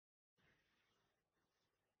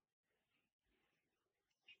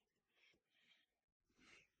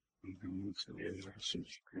أعوذ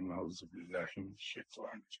بالله من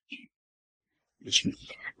الشيطان الرجيم بسم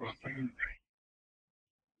اللہ الرحمن الرحیم۔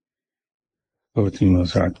 خواتین و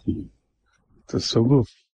ساتھی، تصوف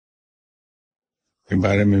کے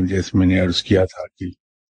بارے میں جیسے میں نے عرض کیا تھا کہ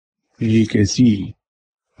یہ ایک ایسی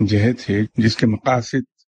جہت ہے جس کے مقاصد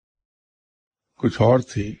کچھ اور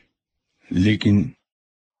تھے، لیکن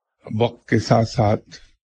وقت کے ساتھ ساتھ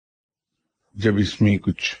جب اس میں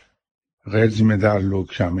کچھ غیر ذمہ دار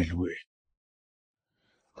لوگ شامل ہوئے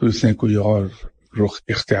تو اس نے کوئی اور رخ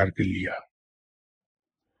اختیار کر لیا۔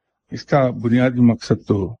 اس کا بنیادی مقصد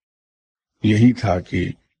تو یہی تھا کہ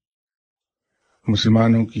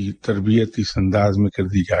مسلمانوں کی تربیت اس انداز میں کر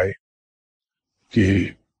دی جائے کہ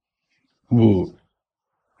وہ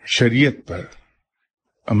شریعت پر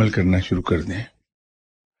عمل کرنا شروع کر دیں۔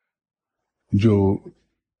 جو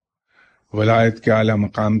ولایت کے اعلیٰ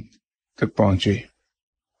مقام تک پہنچے،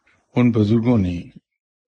 ان بزرگوں نے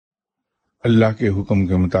اللہ کے حکم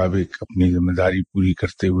کے مطابق اپنی ذمہ داری پوری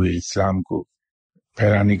کرتے ہوئے اسلام کو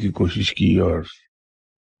پھیلانے کی کوشش کی، اور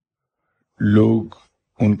لوگ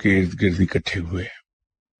ان کے ارد گرد اکٹھے ہوئے۔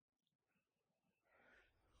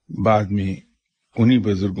 بعد میں انہی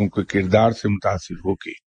بزرگوں کے کردار سے متاثر ہو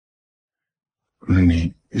کے انہوں نے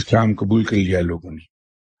اسلام قبول کر لیا لوگوں نے،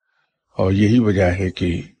 اور یہی وجہ ہے کہ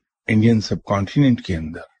انڈین سب کانٹیننٹ کے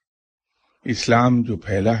اندر اسلام جو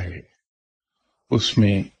پھیلا ہے اس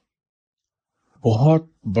میں بہت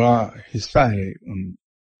بڑا حصہ ہے ان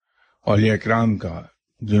اولیاء کرام کا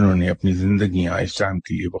جنہوں نے اپنی زندگیاں اسلام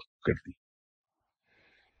کے لیے وقف کر دی۔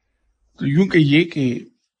 تو یوں کہ یہ کہ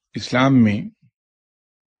اسلام میں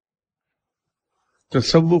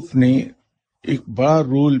تصوف نے ایک بڑا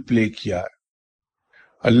رول پلے کیا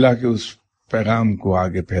اللہ کے اس پیغام کو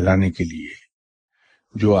آگے پھیلانے کے لیے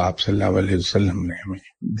جو آپ صلی اللہ علیہ وسلم نے ہمیں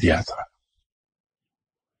دیا تھا۔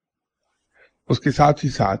 اس کے ساتھ ہی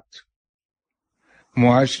ساتھ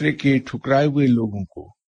معاشرے کے ٹھکرائے ہوئے لوگوں کو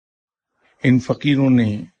ان فقیروں نے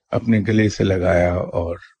اپنے گلے سے لگایا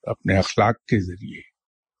اور اپنے اخلاق کے ذریعے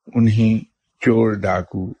انہیں چور،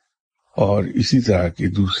 ڈاکو اور اسی طرح کے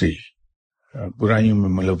دوسرے برائیوں میں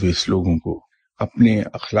ملوث لوگوں کو اپنے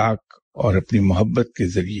اخلاق اور اپنی محبت کے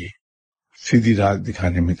ذریعے سیدھی راہ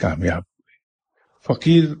دکھانے میں کامیاب ہوئے۔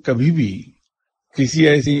 فقیر کبھی بھی کسی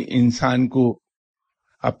ایسے انسان کو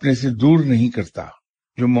اپنے سے دور نہیں کرتا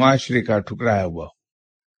جو معاشرے کا ٹھکرایا ہوا ہو۔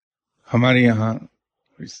 ہمارے یہاں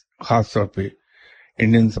خاص طور پہ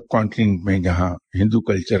انڈین سب کانٹیننٹ میں جہاں ہندو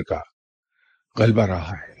کلچر کا غلبہ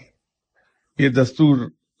رہا ہے، یہ دستور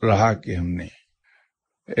رہا کہ ہم نے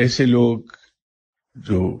ایسے لوگ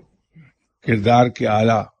جو کردار کے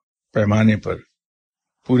اعلیٰ پیمانے پر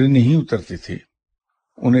پورے نہیں اترتے تھے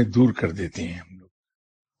انہیں دور کر دیتے ہیں ہم لوگ،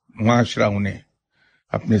 معاشرہ انہیں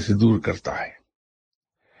اپنے سے دور کرتا ہے۔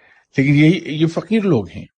 لیکن یہ فقیر لوگ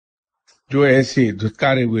ہیں جو ایسے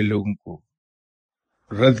دھتکارے ہوئے لوگوں کو،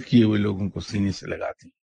 رد کیے ہوئے لوگوں کو سینے سے لگاتے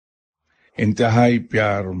ہیں، انتہائی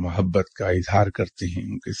پیار اور محبت کا اظہار کرتے ہیں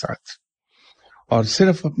ان کے ساتھ، اور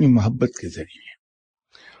صرف اپنی محبت کے ذریعے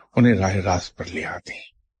انہیں راہ راست پر لے آتے ہیں۔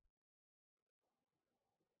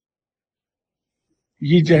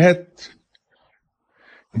 یہ جہت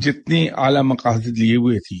جتنی اعلیٰ مقاصد لیے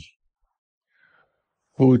ہوئے تھی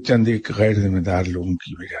وہ چند ایک غیر ذمہ دار لوگوں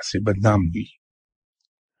کی وجہ سے بدنام ہوئی،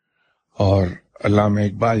 اور علامہ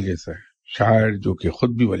اقبال جیسا شاعر جو کہ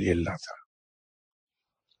خود بھی ولی اللہ تھا،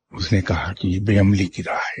 اس نے کہا کہ یہ بے عملی کی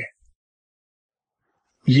راہ ہے۔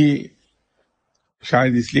 یہ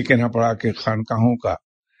شاید اس لیے کہنا پڑا کہ خانقاہوں کا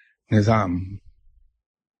نظام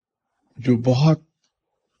جو بہت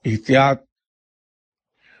احتیاط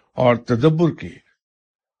اور تدبر کے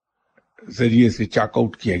ذریعے سے چاک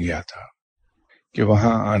آؤٹ کیا گیا تھا کہ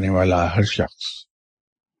وہاں آنے والا ہر شخص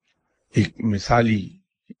ایک مثالی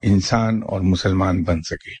انسان اور مسلمان بن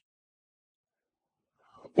سکے۔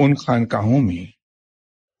 ان خانقاہوں میں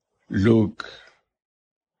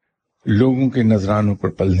لوگوں کے نذرانوں پر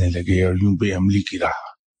پلنے لگے اور یوں بے عملی کی راہ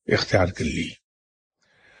اختیار کر لی،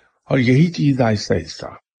 اور یہی چیز آہستہ آہستہ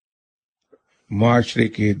معاشرے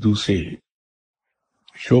کے دوسرے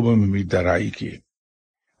شعبوں میں بھی درائی کے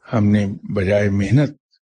ہم نے بجائے محنت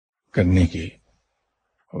کرنے کے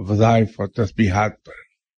وظائف اور تسبیحات پر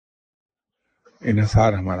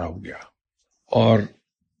انحصار ہمارا ہو گیا، اور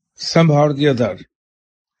somehow or the other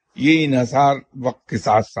یہ انحصار وقت کے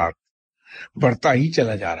ساتھ ساتھ بڑھتا ہی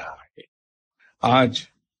چلا جا رہا ہے۔ آج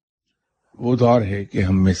وہ دور ہے کہ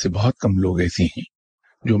ہم میں سے بہت کم لوگ ایسے ہیں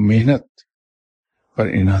جو محنت پر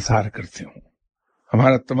انحصار کرتے ہوں۔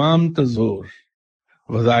 ہمارا تمام زور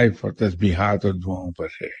وظائف اور تسبیحات اور دعاؤں پر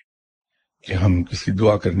ہے کہ ہم کسی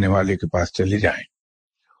دعا کرنے والے کے پاس چلے جائیں،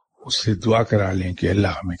 اس سے دعا کرا لیں کہ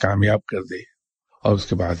اللہ ہمیں کامیاب کر دے، اور اس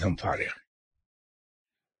کے بعد ہم فارغ.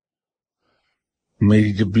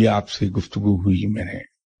 میری جب بھی آپ سے گفتگو ہوئی میں نے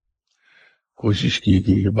کوشش کی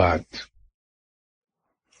کہ یہ بات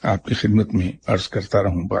آپ کی خدمت میں عرض کرتا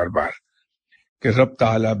رہوں بار بار کہ رب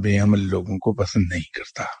تعالیٰ بے عمل لوگوں کو پسند نہیں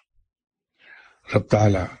کرتا. رب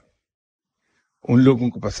تعالیٰ ان لوگوں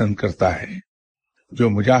کو پسند کرتا ہے جو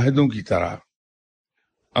مجاہدوں کی طرح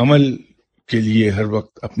عمل کے لیے ہر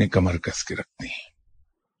وقت اپنے کمر کس کے رکھتے ہیں.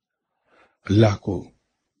 اللہ کو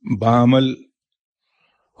بعمل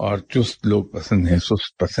اور چست لوگ پسند ہیں،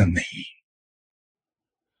 سست پسند نہیں.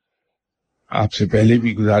 آپ سے پہلے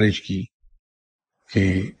بھی گزارش کی کہ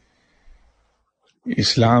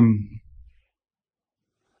اسلام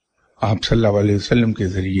آپ صلی اللہ علیہ وسلم کے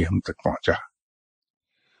ذریعے ہم تک پہنچا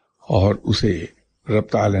اور اسے رب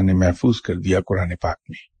تعالیٰ نے محفوظ کر دیا قرآن پاک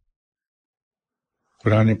میں.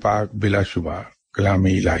 قرآن پاک بلا شبہ کلام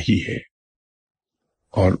الہی ہے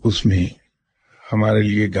اور اس میں ہمارے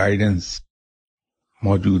لیے گائیڈنس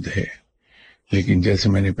موجود ہے. لیکن جیسے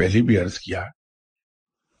میں نے پہلے بھی عرض کیا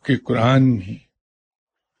کہ قرآن میں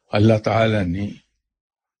اللہ تعالیٰ نے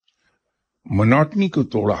منوٹنی کو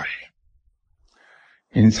توڑا ہے.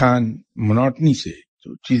 انسان منوٹنی سے،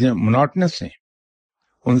 جو چیزیں منوٹنس ہیں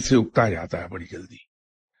ان سے اکتا جاتا ہے بڑی جلدی.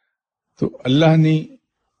 تو اللہ نے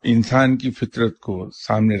انسان کی فطرت کو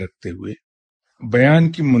سامنے رکھتے ہوئے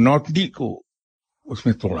بیان کی منوٹنی کو اس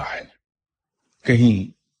میں توڑا ہے. کہیں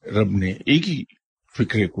رب نے ایک ہی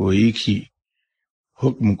فکرے کو، ایک ہی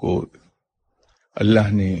حکم کو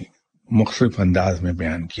اللہ نے مختلف انداز میں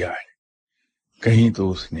بیان کیا ہے. کہیں تو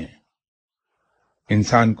اس نے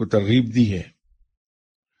انسان کو ترغیب دی ہے،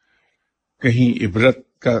 کہیں عبرت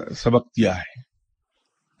کا سبق دیا ہے،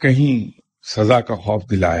 کہیں سزا کا خوف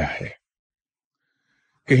دلایا ہے،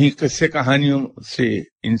 کہیں قصے کہانیوں سے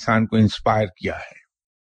انسان کو انسپائر کیا ہے.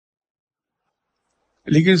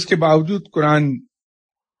 لیکن اس کے باوجود قرآن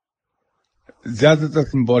زیادہ تر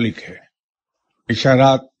سمبولک ہے،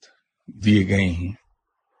 اشارات دیے گئے ہیں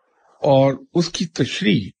اور اس کی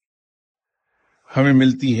تشریح ہمیں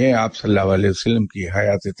ملتی ہے آپ صلی اللہ علیہ وسلم کی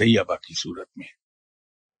حیات طیبہ کی صورت میں.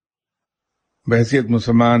 بحیثیت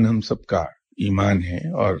مسلمان ہم سب کا ایمان ہے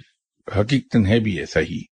اور حقیقتاً ہے بھی ایسا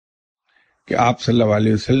ہی کہ آپ صلی اللہ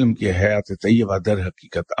علیہ وسلم کی حیات طیبہ در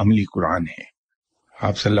حقیقت عملی قرآن ہے.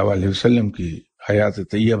 آپ صلی اللہ علیہ وسلم کی حیات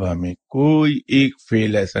طیبہ میں کوئی ایک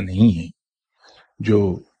فعل ایسا نہیں ہے جو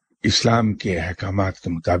اسلام کے احکامات کے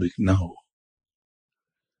مطابق نہ ہو.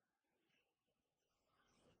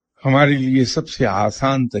 ہمارے لیے سب سے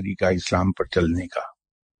آسان طریقہ اسلام پر چلنے کا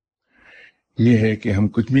یہ ہے کہ ہم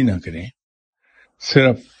کچھ بھی نہ کریں،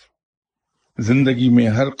 صرف زندگی میں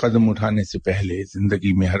ہر قدم اٹھانے سے پہلے،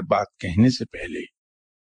 زندگی میں ہر بات کہنے سے پہلے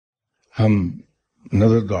ہم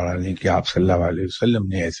نظر دوڑا لیں کہ آپ صلی اللہ علیہ وسلم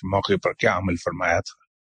نے ایسے موقع پر کیا عمل فرمایا تھا،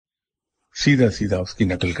 سیدھا سیدھا اس کی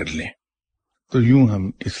نقل کر لیں. تو یوں ہم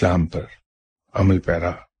اسلام پر عمل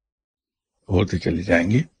پیرا ہوتے چلے جائیں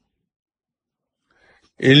گے.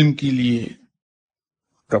 علم کے لیے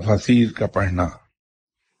تفاسیر کا پڑھنا،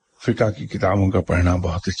 فقہ کی کتابوں کا پڑھنا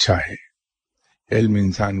بہت اچھا ہے. علم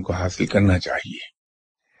انسان کو حاصل کرنا چاہیے،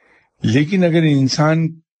 لیکن اگر انسان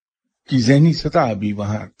کی ذہنی سطح ابھی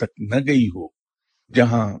وہاں تک نہ گئی ہو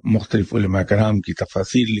جہاں مختلف علماء کرام کی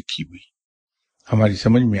تفاسیر لکھی ہوئی ہماری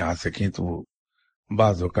سمجھ میں آ سکیں تو وہ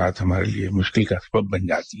بعض اوقات ہمارے لیے مشکل کا سبب بن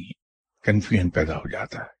جاتی ہیں، کنفیوژن پیدا ہو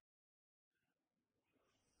جاتا ہے.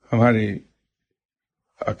 ہمارے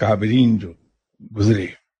اکابرین جو گزرے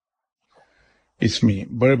اس میں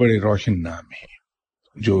بڑے بڑے روشن نام ہیں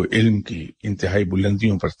جو علم کی انتہائی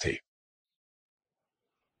بلندیوں پر تھے.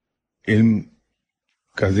 علم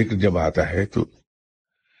کا ذکر جب آتا ہے تو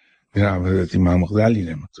جناب حضرت امام غزالی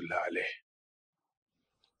رحمۃ اللہ علیہ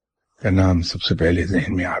کا نام سب سے پہلے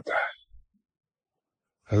ذہن میں آتا ہے.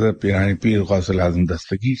 حضرت پیران پیر غوث الاعظم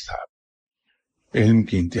دستگیر صاحب علم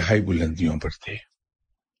کی انتہائی بلندیوں پر تھے.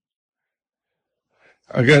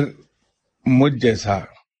 اگر مجھ جیسا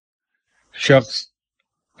شخص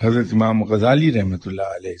حضرت امام غزالی رحمۃ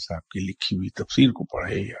اللہ علیہ صاحب کی لکھی ہوئی تفسیر کو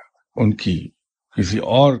پڑھے یا ان کی کسی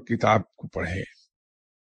اور کتاب کو پڑھے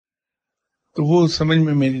تو وہ سمجھ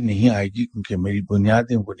میں میری نہیں آئے گی، کیونکہ میری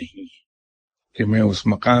بنیادیں وہ نہیں ہیں کہ میں اس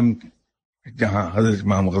مقام جہاں حضرت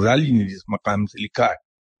امام غزالی نے جس مقام سے لکھا ہے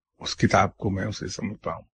اس کتاب کو میں اسے سمجھ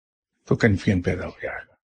پاؤں. تو کنفیوژن پیدا ہو جائے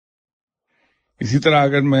گا. اسی طرح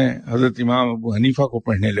اگر میں حضرت امام ابو حنیفہ کو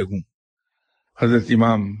پڑھنے لگوں، حضرت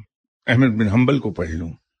امام احمد بن حنبل کو پڑھ لوں،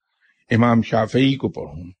 امام شافعی کو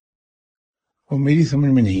پڑھوں، وہ میری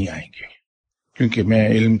سمجھ میں نہیں آئیں گے، کیونکہ میں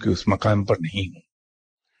علم کے اس مقام پر نہیں ہوں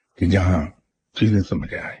کہ جہاں چیزیں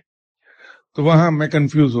سمجھ آئے. تو وہاں میں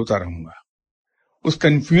کنفیوز ہوتا رہوں گا. اس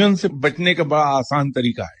کنفیوژن سے بچنے کا بڑا آسان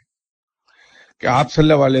طریقہ ہے کہ آپ صلی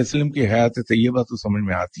اللہ علیہ وسلم کی حیات طیبہ تو سمجھ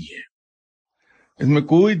میں آتی ہے، اس میں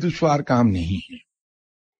کوئی دشوار کام نہیں ہے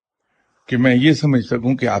کہ میں یہ سمجھ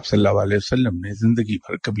سکوں کہ آپ صلی اللہ علیہ وسلم نے زندگی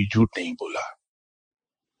بھر کبھی جھوٹ نہیں بولا،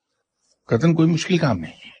 قطعاً کوئی مشکل کام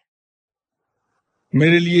نہیں ہے۔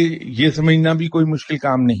 میرے لیے یہ سمجھنا بھی کوئی مشکل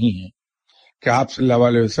کام نہیں ہے کہ آپ صلی اللہ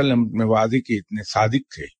علیہ وسلم میں وعدے کے اتنے صادق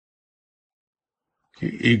تھے کہ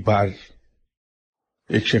ایک بار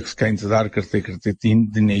ایک شخص کا انتظار کرتے کرتے 3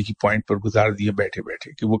 دن ایک ہی پوائنٹ پر گزار دیے بیٹھے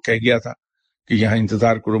بیٹھے، کہ وہ کہہ گیا تھا کہ یہاں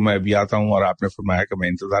انتظار کرو میں ابھی آتا ہوں، اور آپ نے فرمایا کہ میں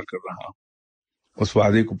انتظار کر رہا ہوں۔ اس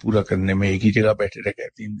وعدے کو پورا کرنے میں ایک ہی جگہ بیٹھے رہ گئے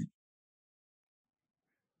 3 دن۔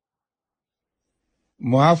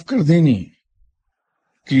 معاف کر دینے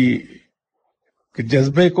کہ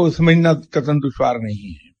جذبے کو سمجھنا قطعاً دشوار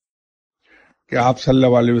نہیں ہے کہ آپ صلی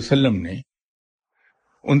اللہ علیہ وسلم نے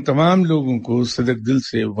ان تمام لوگوں کو صدق دل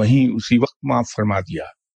سے وہیں اسی وقت معاف فرما دیا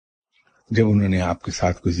جب انہوں نے آپ کے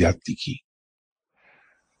ساتھ کوئی زیادتی کی۔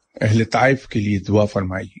 اہل طائف کے لیے دعا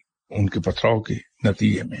فرمائی ان کے پتھراؤ کے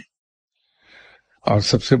نتیجے میں۔ اور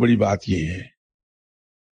سب سے بڑی بات یہ ہے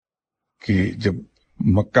کہ جب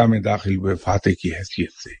مکہ میں داخل ہوئے فاتح کی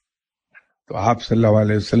حیثیت سے، تو آپ صلی اللہ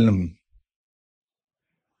علیہ وسلم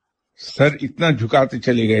سر اتنا جھکاتے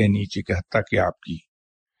چلے گئے نیچے کہ حتیٰ کہ آپ کی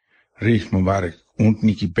ریش مبارک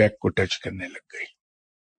اونٹنی کی بیک کو ٹچ کرنے لگ گئی۔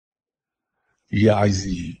 یہ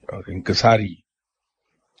عاجزی اور انکساری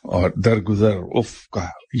اور درگزر اف کا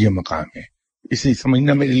یہ مقام ہے، اسے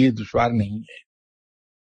سمجھنا میرے لیے دشوار نہیں ہے۔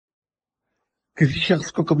 کسی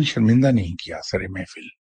شخص کو کبھی شرمندہ نہیں کیا سر محفل،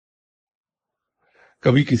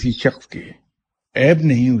 کبھی کسی شخص کے عیب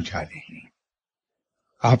نہیں اچھالے ہیں۔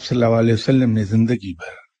 آپ صلی اللہ علیہ وسلم نے زندگی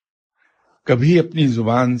بھر کبھی اپنی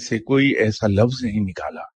زبان سے کوئی ایسا لفظ نہیں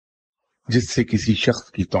نکالا جس سے کسی شخص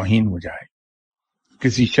کی توہین ہو جائے،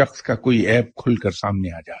 کسی شخص کا کوئی عیب کھل کر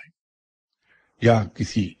سامنے آ جائے، یا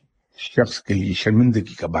کسی شخص کے لیے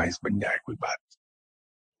شرمندگی کا باعث بن جائے کوئی بات۔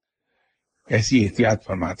 ایسی احتیاط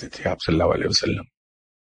فرماتے تھے آپ صلی اللہ علیہ وسلم۔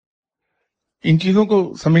 ان چیزوں کو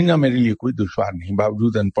سمجھنا میرے لیے کوئی دشوار نہیں،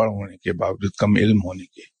 باوجود ان پڑھ ہونے کے، باوجود کم علم ہونے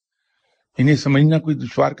کے، انہیں سمجھنا کوئی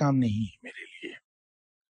دشوار کام نہیں ہے میرے لیے۔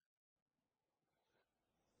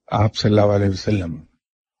 آپ صلی اللہ علیہ وسلم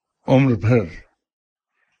عمر بھر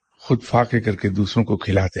خود فاقے کر کے دوسروں کو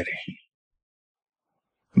کھلاتے رہے،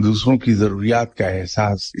 دوسروں کی ضروریات کا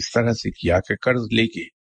احساس اس طرح سے کیا کہ قرض لے کے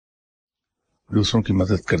دوسروں کی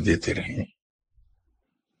مدد کر دیتے رہے۔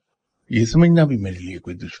 یہ سمجھنا بھی میرے لیے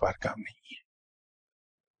کوئی دشوار کام نہیں ہے۔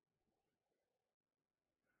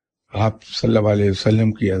 آپ صلی اللہ علیہ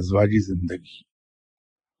وسلم کی ازواجی زندگی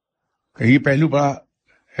کا یہ پہلو بڑا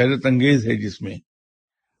حیرت انگیز ہے، جس میں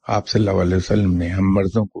آپ صلی اللہ علیہ وسلم نے ہم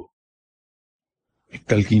مردوں کو ایک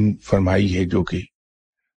تلقین فرمائی ہے جو کہ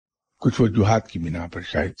کچھ وجوہات کی بنا پر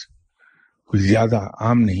شاید کچھ زیادہ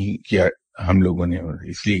عام نہیں کیا ہم لوگوں نے،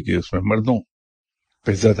 اس لیے کہ اس میں مردوں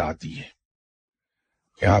پہ زد آتی ہے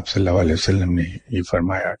کہ آپ صلی اللہ علیہ وسلم نے یہ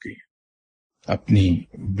فرمایا کہ اپنی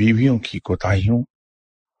بیویوں کی کوتاہیوں،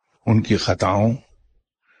 ان کی خطاؤں،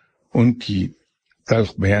 ان کی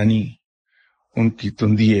تلخ بیانی، ان کی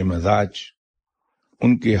تندی مزاج،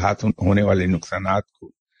 ان کے ہاتھوں ہونے والے نقصانات کو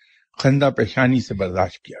خندہ پیشانی سے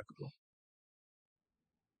برداشت کیا کرو۔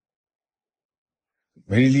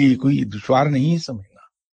 میرے لیے کوئی دشوار نہیں ہے سمجھنا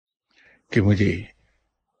کہ مجھے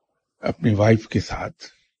اپنی وائف کے ساتھ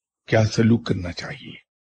کیا سلوک کرنا چاہیے۔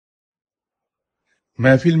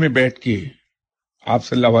 محفل میں بیٹھ کے آپ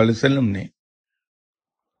صلی اللہ علیہ وسلم نے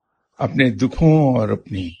اپنے دکھوں اور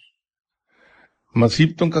اپنی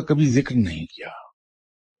مصیبتوں کا کبھی ذکر نہیں کیا،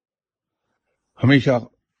 ہمیشہ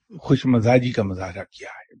خوش مزاجی کا مظاہرہ کیا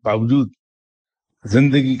ہے، باوجود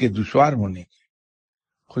زندگی کے دشوار ہونے کے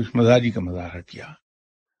خوش مزاجی کا مظاہرہ کیا۔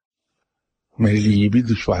 میرے لیے یہ بھی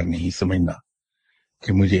دشوار نہیں سمجھنا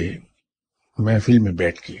کہ مجھے محفل میں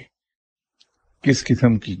بیٹھ کے کس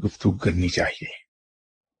قسم کی گفتگو کرنی چاہیے۔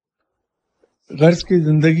 غرض کی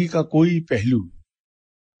زندگی کا کوئی پہلو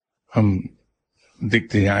ہم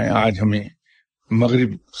دیکھتے جائیں، آج ہمیں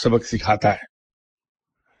مغرب سبق سکھاتا ہے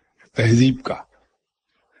تہذیب کا،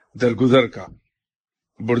 درگزر کا،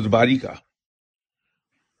 بردباری کا،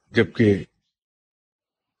 جبکہ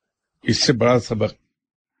اس سے بڑا سبق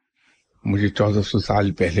مجھے 1400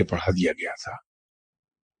 سال پہلے پڑھا دیا گیا تھا۔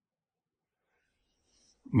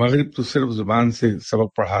 مغرب تو صرف زبان سے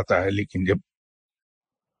سبق پڑھاتا ہے، لیکن جب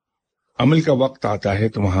عمل کا وقت آتا ہے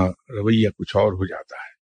تو وہاں رویہ کچھ اور ہو جاتا ہے۔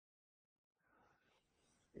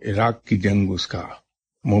 عراق کی جنگ اس کا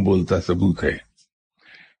منہ بولتا ثبوت ہے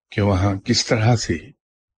کہ وہاں کس طرح سے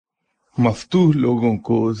مفتوح لوگوں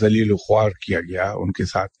کو ذلیل و خوار کیا گیا، ان کے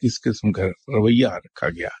ساتھ کس قسم کا رویہ رکھا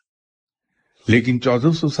گیا۔ لیکن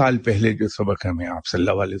 1400 سال پہلے جو سبق ہمیں آپ صلی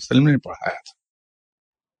اللہ علیہ وسلم نے پڑھایا تھا،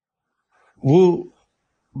 وہ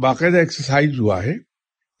باقاعدہ ایکسرسائز ہوا ہے.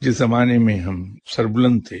 جس زمانے میں ہم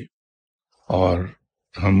سربلند تھے اور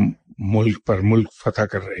ہم ملک پر ملک فتح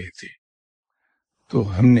کر رہے تھے، تو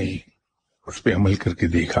ہم نے اس پہ عمل کر کے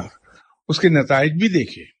دیکھا، اس کے نتائج بھی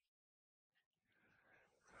دیکھے.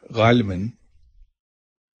 غالباً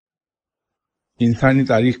انسانی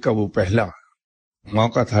تاریخ کا وہ پہلا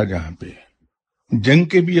موقع تھا جہاں پہ جنگ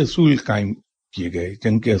کے بھی اصول قائم کیے گئے،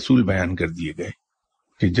 جنگ کے اصول بیان کر دیے گئے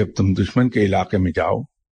کہ جب تم دشمن کے علاقے میں جاؤ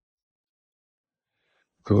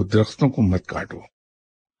تو درختوں کو مت کاٹو،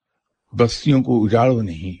 بستیوں کو اجاڑو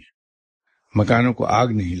نہیں، مکانوں کو آگ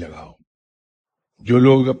نہیں لگاؤ. جو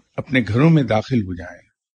لوگ اپنے گھروں میں داخل ہو جائیں،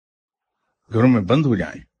 گھروں میں بند ہو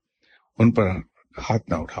جائیں، ان پر ہاتھ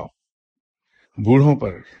نہ اٹھاؤ، بوڑھوں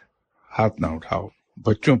پر ہاتھ نہ اٹھاؤ،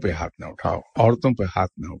 بچوں پہ ہاتھ نہ اٹھاؤ، عورتوں پہ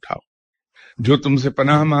ہاتھ نہ اٹھاؤ. جو تم سے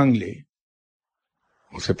پناہ مانگ لے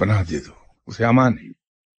اسے پناہ دے دو، اسے امان ہے.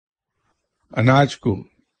 اناج کو،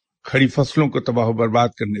 کھڑی فصلوں کو تباہ و برباد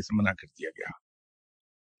کرنے سے منع کر دیا گیا.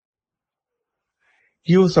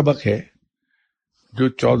 یہ وہ سبق ہے جو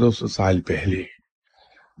 1400 سال پہلے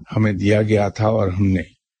ہمیں دیا گیا تھا اور ہم نے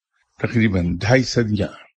تقریباً 2.5 صدیاں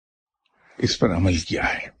اس پر عمل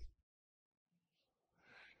کیا ہے.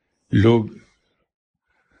 لوگ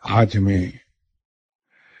آج ہمیں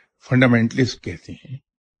فنڈامنٹلسٹ کہتے ہیں.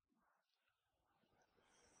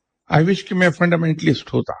 آئی وش کہ میں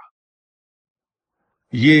فنڈامنٹلسٹ ہوتا.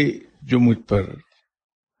 یہ جو مجھ پر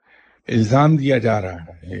الزام دیا جا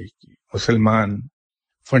رہا ہے کہ مسلمان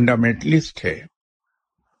فنڈامنٹلسٹ ہے،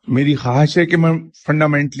 میری خواہش ہے کہ میں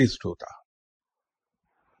فنڈامنٹلسٹ ہوتا،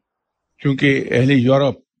 کیونکہ اہل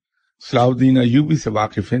یورپ صلاح الدین ایوبی سے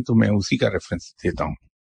واقف ہیں تو میں اسی کا ریفرنس دیتا ہوں.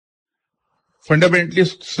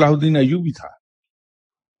 فنڈامنٹلسٹ صلاح الدین ایوبی تھا،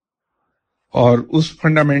 اور اس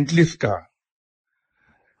فنڈامنٹلسٹ کا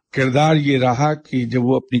کردار یہ رہا کہ جب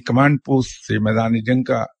وہ اپنی کمانڈ پوسٹ سے میدان جنگ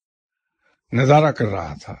کا نظارہ کر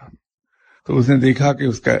رہا تھا تو اس نے دیکھا کہ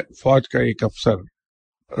اس کا فوج کا ایک افسر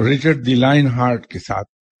رچرڈ دی لائن ہارٹ کے ساتھ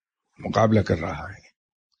مقابلہ کر رہا ہے،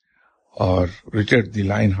 اور رچرڈ دی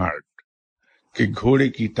لائن ہارٹ کے گھوڑے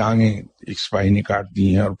کی ٹانگیں ایک سپاہی نے کاٹ دی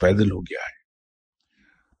ہیں اور پیدل ہو گیا ہے.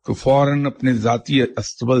 تو فوراً اپنے ذاتی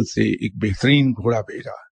استبل سے ایک بہترین گھوڑا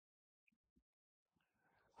بھیجا،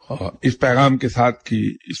 اور اس پیغام کے ساتھ کہ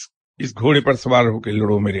اس گھوڑے پر سوار ہو کے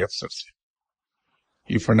لڑو میرے افسر سے.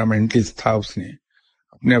 یہ فنڈامنٹلسٹ تھا، اس نے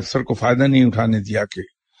اپنے افسر کو فائدہ نہیں اٹھانے دیا کہ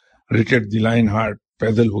رچرڈ دی لائن ہارٹ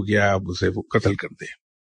پیدل ہو گیا، اب اسے وہ قتل کر دے.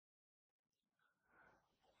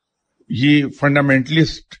 یہ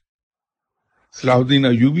فنڈامنٹلسٹ صلاح الدین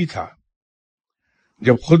ایوبی تھا.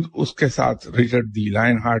 جب خود اس کے ساتھ رچرڈ دی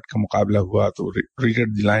لائن ہارٹ کا مقابلہ ہوا تو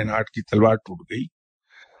رچرڈ دی لائن ہارٹ کی تلوار ٹوٹ گئی،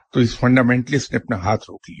 تو اس فنڈامنٹلسٹ نے اپنا ہاتھ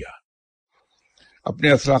روک لیا،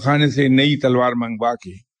 اپنے اسلحہ خانے سے نئی تلوار منگوا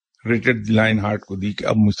کے رچرڈ دی لائن ہارٹ کو دی کہ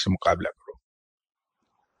اب مجھ سے مقابلہ کرو.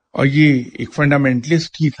 اور یہ ایک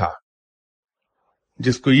فنڈامنٹلسٹ ہی تھا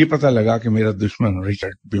جس کو یہ پتہ لگا کہ میرا دشمن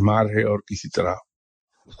رچرڈ بیمار ہے اور کسی طرح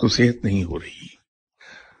اس کو صحت نہیں ہو رہی،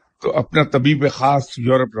 تو اپنا طبیب خاص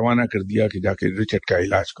یورپ روانہ کر دیا کہ جا کے رچرڈ کا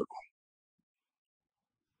علاج کرو.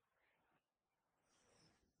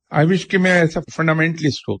 آئی وش کہ میں ایسا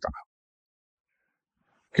فنڈامنٹلسٹ ہوتا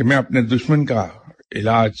کہ میں اپنے دشمن کا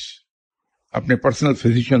علاج اپنے پرسنل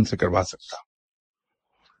فزیشین سے کروا سکتا،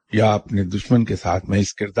 یا اپنے دشمن کے ساتھ میں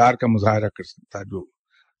اس کردار کا مظاہرہ کر سکتا جو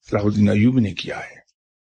صلاح الدین ایوبی نے کیا ہے.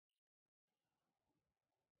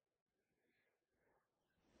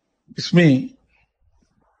 اس میں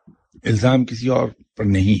الزام کسی اور پر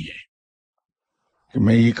نہیں ہے کہ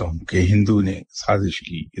میں یہ کہوں کہ ہندو نے سازش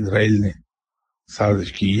کی، اسرائیل نے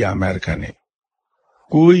سازش کی، یا امریکہ نے.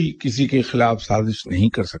 کوئی کسی کے خلاف سازش نہیں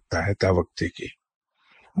کر سکتا ہے تا وقت کہ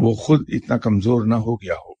وہ خود اتنا کمزور نہ ہو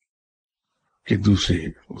گیا ہو کہ دوسرے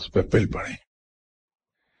اس پہ پل پڑیں.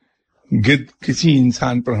 گدھ کسی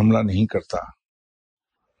انسان پر حملہ نہیں کرتا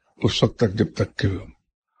اس وقت تک جب تک کہ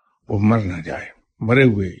وہ مر نہ جائے. مرے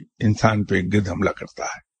ہوئے انسان پہ گدھ حملہ کرتا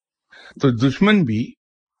ہے. تو دشمن بھی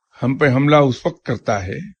ہم پہ حملہ اس وقت کرتا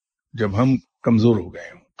ہے جب ہم کمزور ہو گئے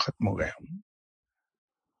ہوں، ختم ہو گئے ہوں.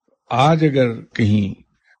 آج اگر کہیں،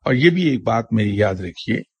 اور یہ بھی ایک بات میری یاد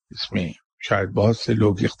رکھیے، اس میں شاید بہت سے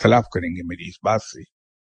لوگ اختلاف کریں گے میری اس بات سے،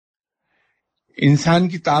 انسان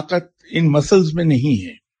کی طاقت ان مسلز میں نہیں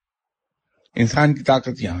ہے، انسان کی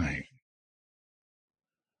طاقت یہاں ہے.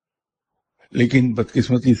 لیکن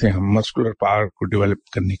بدقسمتی سے ہم مسکولر پاور کو ڈیولپ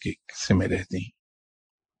کرنے کے قصے میں رہتے ہیں،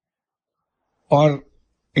 اور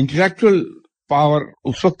انٹلیکچوئل پاور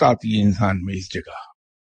اس وقت آتی ہے انسان میں اس جگہ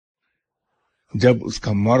جب اس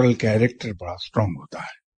کا مورل کیریکٹر بڑا اسٹرانگ ہوتا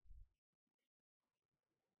ہے.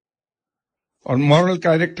 اور مورل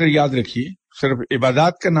کیریکٹر یاد رکھیے صرف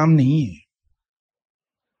عبادات کا نام نہیں ہے.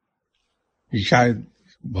 شاید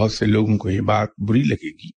بہت سے لوگوں کو یہ بات بری لگے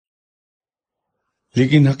گی،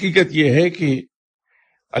 لیکن حقیقت یہ ہے کہ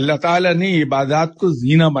اللہ تعالیٰ نے عبادات کو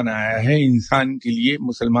زینہ بنایا ہے انسان کے لیے،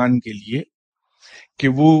 مسلمان کے لیے، کہ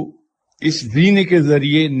وہ اس زینے کے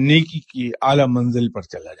ذریعے نیکی کی اعلی منزل پر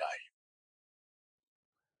چلا جائے۔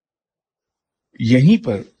 یہیں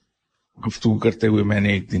پر گفتگو کرتے ہوئے میں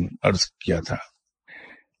نے ایک دن عرض کیا تھا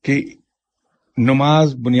کہ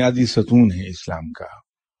نماز بنیادی ستون ہے اسلام کا،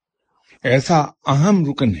 ایسا اہم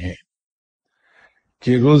رکن ہے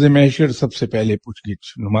کہ روز محشر سب سے پہلے پوچھ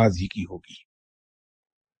گچھ نماز ہی کی ہوگی۔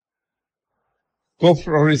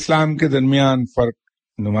 کفر اور اسلام کے درمیان فرق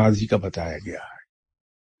نماز ہی کا بتایا گیا ہے۔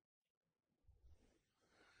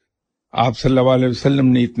 آپ صلی اللہ علیہ وسلم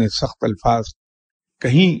نے اتنے سخت الفاظ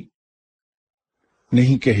کہیں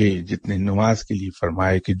نہیں کہے جتنے نماز کے لیے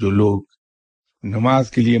فرمائے کہ جو لوگ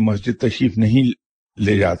نماز کے لیے مسجد تشریف نہیں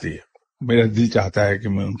لے جاتے، میرا دل چاہتا ہے کہ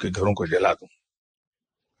میں ان کے گھروں کو جلا دوں۔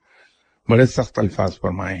 بڑے سخت الفاظ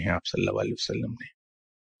فرمائے ہیں آپ صلی اللہ علیہ وسلم نے۔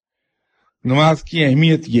 نماز کی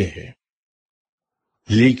اہمیت یہ ہے،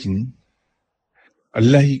 لیکن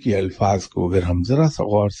اللہ ہی کے الفاظ کو اگر ہم ذرا سا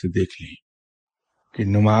غور سے دیکھ لیں کہ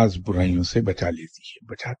نماز برائیوں سے بچا لیتی ہے،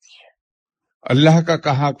 بچاتی ہے۔ اللہ کا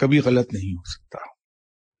کہا کبھی غلط نہیں ہو سکتا،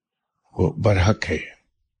 وہ برحق ہے۔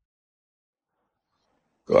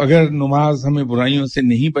 تو اگر نماز ہمیں برائیوں سے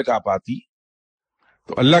نہیں بچا پاتی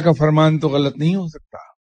تو اللہ کا فرمان تو غلط نہیں ہو سکتا۔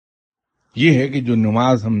 یہ ہے کہ جو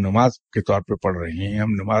نماز ہم نماز کے طور پہ پڑھ رہے ہیں،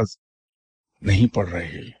 ہم نماز نہیں پڑھ رہے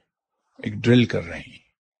ہیں، ایک ڈرل کر رہے ہیں،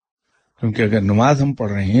 کیونکہ اگر نماز ہم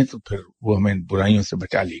پڑھ رہے ہیں تو پھر وہ ہمیں برائیوں سے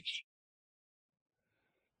بچا لے گی۔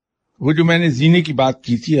 وہ جو میں نے زینے کی بات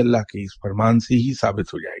کی تھی، اللہ کے اس فرمان سے ہی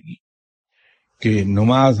ثابت ہو جائے گی کہ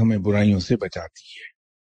نماز ہمیں برائیوں سے بچاتی ہے،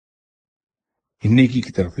 نیکی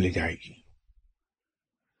کی طرف لے جائے گی۔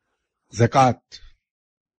 زکوٰۃ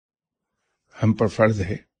ہم پر فرض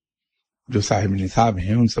ہے، جو صاحب نصاب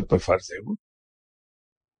ہیں ان سب پر فرض ہے وہ۔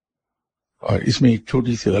 اور اس میں ایک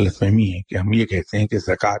چھوٹی سی غلط فہمی ہے کہ ہم یہ کہتے ہیں کہ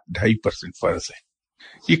زکوٰۃ 2.5% فرض ہے۔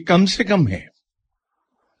 یہ کم سے کم ہے،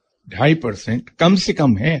 2.5% کم سے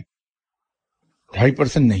کم ہے،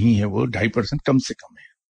 2.5% نہیں ہے، وہ 2.5% کم سے کم ہے۔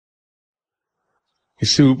 اس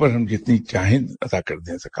سے اوپر ہم جتنی چاہیں ادا کر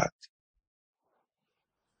دیں زکوٰۃ،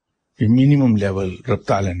 یہ منیمم لیول رب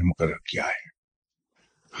تعالیٰ نے مقرر کیا ہے۔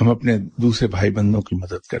 ہم اپنے دوسرے بھائی بندوں کی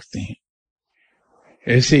مدد کرتے ہیں،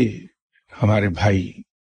 ایسے ہمارے بھائی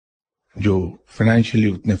جو فائنینشلی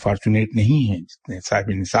اتنے فارچونیٹ نہیں ہیں جتنے صاحب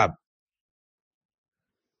نصاب۔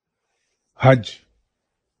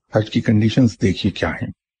 حج کی کنڈیشنز دیکھیے کیا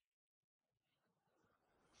ہیں،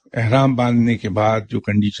 احرام باندھنے کے بعد جو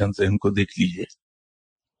کنڈیشنز ہیں ان کو دیکھ لیجئے،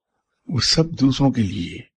 وہ سب دوسروں کے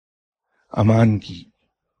لیے امان کی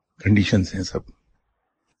کنڈیشنز ہیں سب۔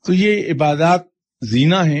 تو یہ عبادات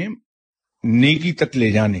زینہ ہیں نیکی تک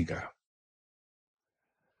لے جانے کا،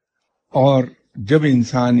 اور جب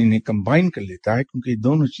انسان انہیں کمبائن کر لیتا ہے، کیونکہ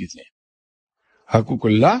دونوں چیزیں حقوق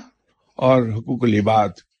اللہ اور حقوق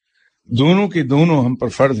العباد دونوں کے دونوں ہم پر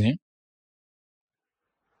فرض ہیں،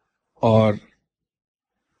 اور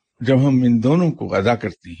جب ہم ان دونوں کو ادا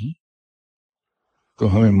کرتے ہیں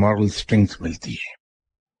تو ہمیں مورل اسٹرینگتھ ملتی ہے۔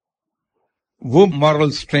 وہ مورل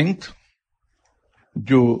اسٹرینگتھ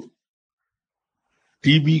جو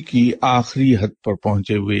ٹی بی کی آخری حد پر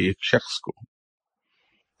پہنچے ہوئے ایک شخص کو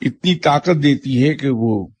اتنی طاقت دیتی ہے کہ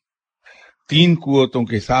وہ 3 قوتوں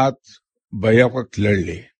کے ساتھ بیک وقت لڑ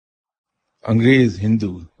لے، انگریز،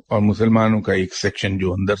 ہندو اور مسلمانوں کا ایک سیکشن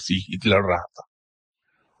جو اندر سے ہی لڑ رہا تھا،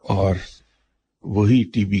 اور وہی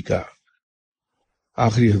ٹی بی کا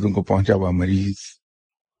آخری حدوں کو پہنچا ہوا مریض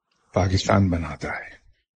پاکستان بناتا ہے۔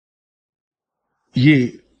 یہ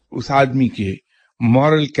اس آدمی کے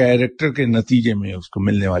مورل کیریکٹر کے نتیجے میں اس کو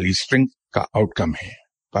ملنے والی اسٹرینگتھ کا آؤٹ کم ہے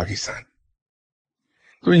پاکستان۔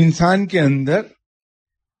 تو انسان کے اندر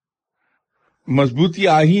مضبوطی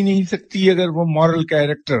آ ہی نہیں سکتی اگر وہ مورل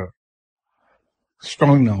کیریکٹر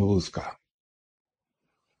اسٹرانگ نہ ہو اس کا۔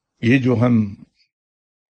 یہ جو ہم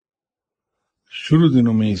شروع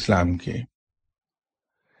دنوں میں اسلام کے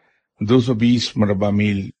 220 مربع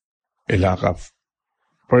میل علاقہ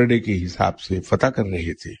پر ڈے کے حساب سے فتح کر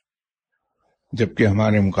رہے تھے، جبکہ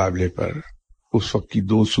ہمارے مقابلے پر اس وقت کی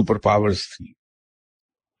 2 سپر پاورز تھی،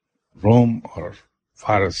 روم اور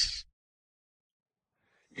فارس۔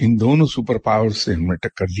 ان دونوں سپر پاورز سے ہم نے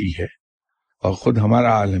ٹکر لی ہے، اور خود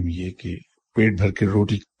ہمارا عالم یہ کہ پیٹ بھر کے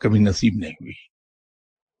روٹی کبھی نصیب نہیں ہوئی۔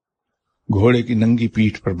 گھوڑے کی ننگی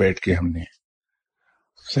پیٹھ پر بیٹھ کے ہم نے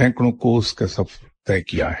سینکڑوں کوس کا سفر طے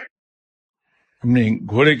کیا ہے۔ ہم نے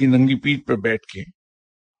گھوڑے کی ننگی پیٹھ پر بیٹھ کے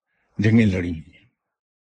جنگیں لڑی ہیں۔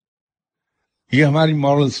 یہ ہماری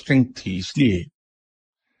مورل اسٹرینگتھ تھی، اس لیے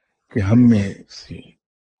کہ ہم میں سے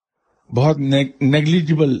بہت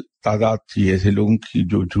نیگلیجبل تعداد تھی ایسے لوگوں کی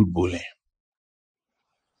جو جھوٹ بولے.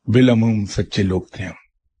 بالعموم سچے لوگ تھے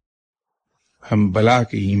ہم بلا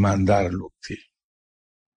کے ایماندار لوگ تھے.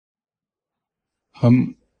 ہم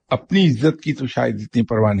اپنی عزت کی تو شاید اتنی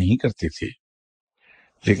پرواہ نہیں کرتے تھے،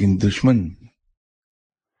 لیکن دشمن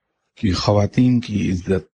کی خواتین کی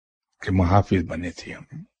عزت کے محافظ بنے تھے ہم.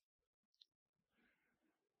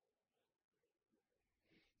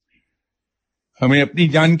 ہمیں اپنی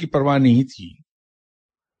جان کی پرواہ نہیں تھی.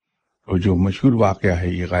 وہ جو مشہور واقعہ ہے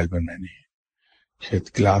یہ غالباً میں نے شاید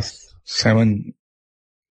کلاس 7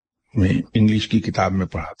 میں انگلش کی کتاب میں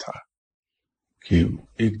پڑھا تھا کہ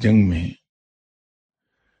ایک جنگ میں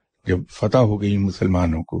جب فتح ہو گئی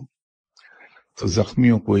مسلمانوں کو تو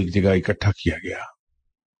زخمیوں کو ایک جگہ اکٹھا کیا گیا،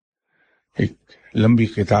 ایک لمبی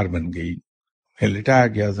قطار بن گئی، لٹایا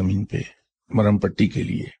گیا زمین پہ مرہم پٹی کے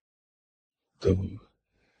لیے. تو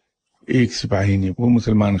ایک سپاہی نے، وہ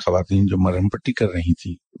مسلمان خواتین جو مرہم پٹی کر رہی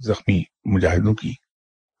تھی زخمی مجاہدوں کی،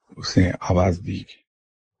 اس نے آواز دی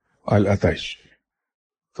العطش.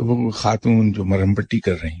 تو وہ خاتون جو مرہم پٹی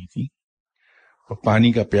کر رہی تھی وہ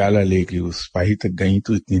پانی کا پیالہ لے کے اس سپاہی تک گئیں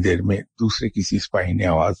تو اتنی دیر میں دوسرے کسی سپاہی نے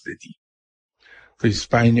آواز دے دی. تو اس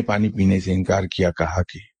سپاہی نے پانی پینے سے انکار کیا، کہا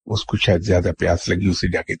کہ اس کو شاید زیادہ پیاس لگی،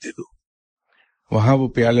 اسے جا کے دے دو. وہاں وہ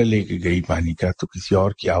پیالہ لے کے گئی پانی کا تو کسی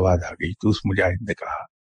اور کی آواز آ گئی. تو اس مجاہد نے کہا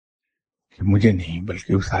کہ مجھے نہیں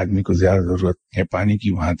بلکہ اس آدمی کو زیادہ ضرورت ہے پانی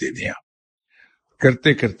کی، وہاں دے دیں آپ.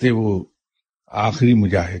 کرتے کرتے وہ آخری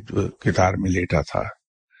مجاہد جو قطار میں لیٹا تھا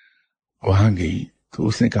وہاں گئی تو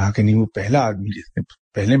اس نے کہا کہ نہیں، وہ پہلا آدمی جس نے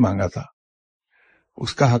پہلے مانگا تھا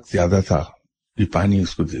اس کا حق زیادہ تھا، یہ پانی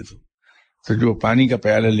اس کو دے دو. تو جو پانی کا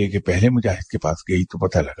پیالہ لے کے پہلے مجاہد کے پاس گئی تو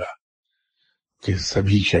پتہ لگا کہ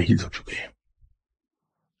سبھی شہید ہو چکے ہیں.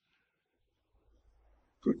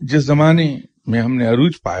 تو جس زمانے میں ہم نے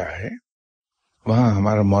عروج پایا ہے وہاں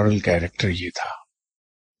ہمارا مورل کیریکٹر یہ تھا،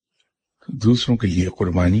 دوسروں کے لیے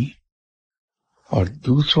قربانی اور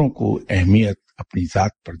دوسروں کو اہمیت اپنی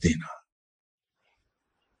ذات پر دینا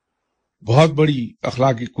بہت بڑی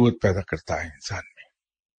اخلاقی قوت پیدا کرتا ہے انسان میں.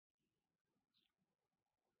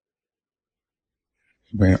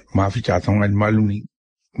 میں معافی چاہتا ہوں، آج معلوم نہیں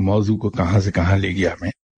موضوع کو کہاں سے کہاں لے گیا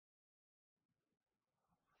میں.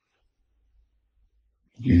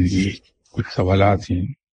 یہ کچھ سوالات ہیں.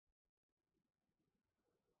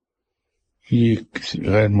 یہ کسی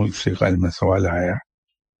غیر ملک سے غیر میں سوال آیا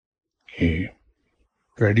کہ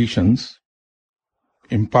traditions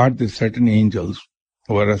impart that certain angels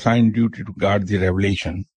who are assigned duty to guard the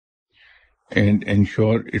revelation and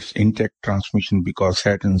ensure its intact transmission because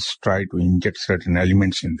Satans try to inject certain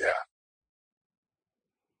elements in there.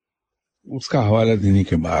 اس کا حوالہ دینے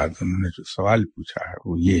کے بعد انہوں نے جو سوال پوچھا ہے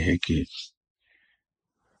وہ یہ ہے کہ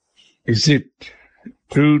is it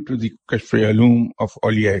true to the کشف علوم of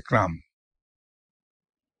اولیاء اکرام؟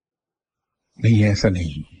 نہیں، ایسا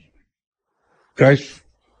نہیں. کشف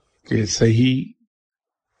کے صحیح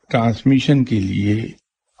ٹرانسمیشن کے لیے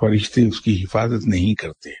فرشتے اس کی حفاظت نہیں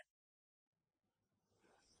کرتے.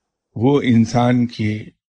 وہ انسان کے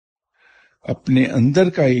اپنے اندر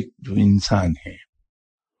کا ایک جو انسان ہے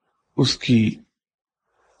اس کی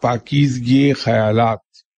پاکیزگی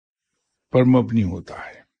خیالات پر مبنی ہوتا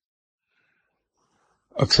ہے.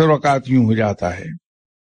 اکثر اوقات یوں ہو جاتا ہے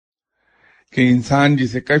کہ انسان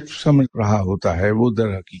جسے کشف سمجھ رہا ہوتا ہے وہ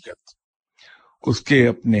در حقیقت اس کے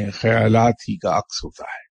اپنے خیالات ہی کا عکس ہوتا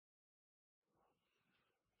ہے.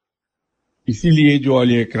 اسی لیے جو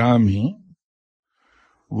اولیاء کرام ہیں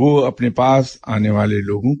وہ اپنے پاس آنے والے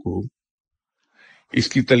لوگوں کو اس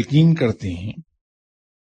کی تلقین کرتے ہیں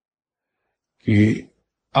کہ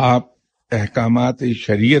آپ احکامات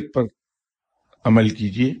شریعت پر عمل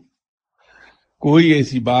کیجیے. کوئی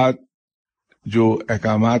ایسی بات جو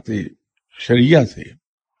احکامات شریعہ سے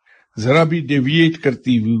ذرا بھی ڈیویٹ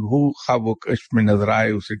کرتی ہوئی ہو، خواہ وہ کشف میں نظر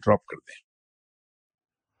آئے، اسے ڈراپ کر دیں،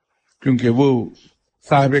 کیونکہ وہ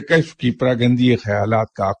صاحب کشف کی پراگندی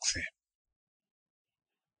خیالات کا عکس ہے.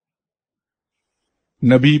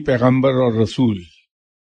 نبی، پیغمبر اور رسول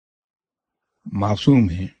معصوم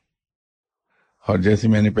ہیں، اور جیسے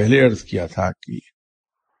میں نے پہلے عرض کیا تھا کہ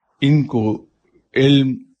ان کو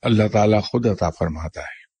علم اللہ تعالی خود عطا فرماتا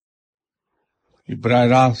ہے. یہ براہ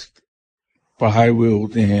راست پڑھائے ہوئے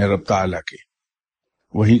ہوتے ہیں رب تعالی کے،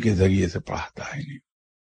 وہی کے ذریعے سے پڑھاتا ہے،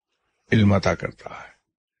 علم عطا کرتا ہے.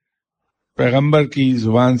 پیغمبر کی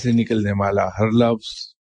زبان سے نکلنے والا ہر لفظ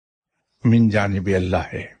من جانب اللہ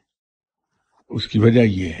ہے. اس کی وجہ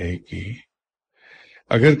یہ ہے کہ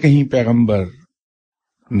اگر کہیں پیغمبر،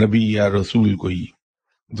 نبی یا رسول کوئی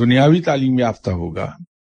دنیاوی تعلیم یافتہ ہوگا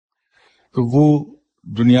تو وہ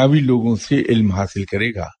دنیاوی لوگوں سے علم حاصل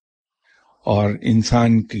کرے گا، اور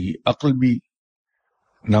انسان کی عقل بھی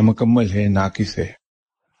نامکمل ہے، ناقص ہے،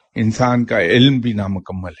 انسان کا علم بھی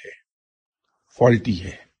نامکمل ہے، فالٹی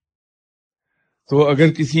ہے. تو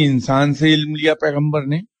اگر کسی انسان سے علم لیا پیغمبر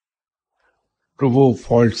نے تو وہ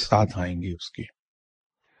فالٹ ساتھ آئیں گے اس کے،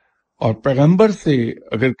 اور پیغمبر سے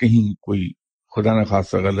اگر کہیں کوئی خدا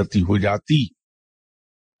نخواستہ غلطی ہو جاتی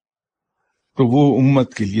تو وہ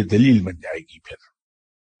امت کے لیے دلیل بن جائے گی پھر،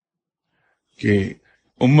 کہ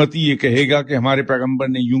امتی یہ کہے گا کہ ہمارے پیغمبر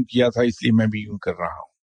نے یوں کیا تھا اس لیے میں بھی یوں کر رہا ہوں.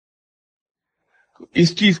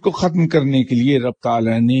 اس چیز کو ختم کرنے کے لیے رب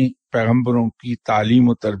تعالیٰ نے پیغمبروں کی تعلیم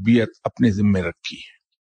و تربیت اپنے ذمہ رکھی ہے،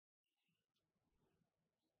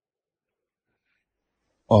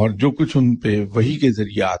 اور جو کچھ ان پہ وحی کے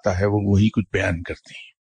ذریعے آتا ہے وہ وہی کچھ بیان کرتے ہیں.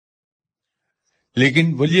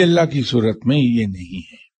 لیکن ولی اللہ کی صورت میں یہ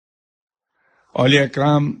نہیں ہے. اولیاء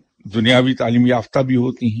اکرام دنیاوی تعلیم یافتہ بھی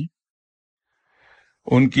ہوتی ہیں،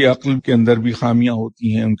 ان کی عقل کے اندر بھی خامیاں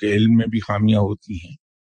ہوتی ہیں، ان کے علم میں بھی خامیاں ہوتی ہیں.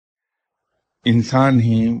 انسان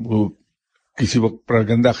ہیں، وہ کسی وقت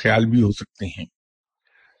پراگندہ خیال بھی ہو سکتے ہیں.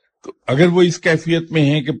 تو اگر وہ اس کیفیت میں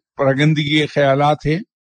ہیں کہ پراگندگی کے خیالات ہیں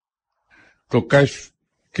تو کشف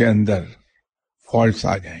کے اندر فالٹس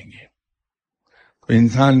آ جائیں گے. تو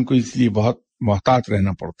انسان کو اس لیے بہت محتاط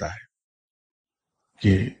رہنا پڑتا ہے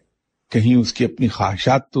کہ کہیں اس کی اپنی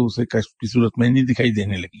خواہشات تو اسے کشف کی صورت میں نہیں دکھائی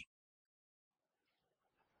دینے لگی.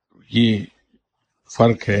 یہ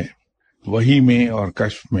فرق ہے وحی میں اور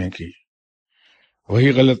کشف میں کہ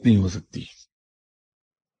وہی غلط نہیں ہو سکتی.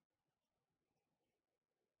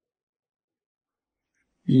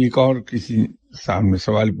 ایک اور کسی صاحب نے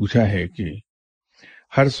سوال پوچھا ہے کہ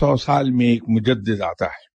ہر 100 سال میں ایک مجدد آتا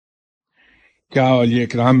ہے، کیا اولیاء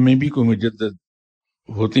اکرام میں بھی کوئی مجدد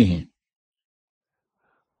ہوتے ہیں؟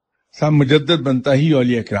 صاحب مجدد بنتا ہی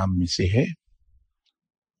اولیاء اکرام میں سے ہے.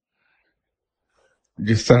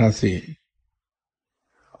 جس طرح سے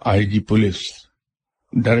آئی جی پولیس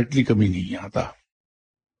ڈائریکٹلی کبھی نہیں آتا،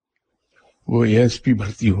 وہ اے ایس پی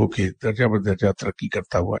بھرتی ہو کے درجہ بدرجہ ترقی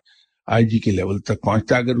کرتا ہوا آئی جی کے لیول تک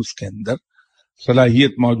پہنچتا اگر اس کے اندر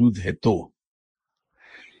صلاحیت موجود ہے تو.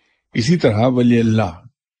 اسی طرح ولی اللہ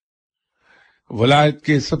ولایت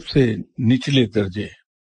کے سب سے نچلے درجے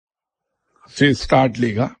سے سٹارٹ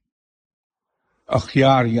لے گا،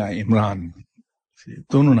 اخیار یا عمران سے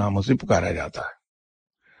دونوں ناموں سے پکارا جاتا ہے،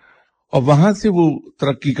 اور وہاں سے وہ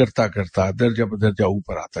ترقی کرتا کرتا درجہ بدرجہ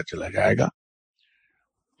اوپر آتا چلا جائے گا.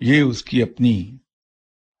 یہ اس کی اپنی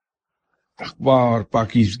تقویٰ اور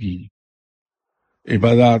پاکیزگی،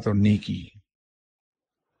 عبادات اور نیکی،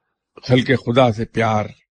 خلق خدا سے پیار،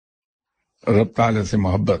 رب تعالی سے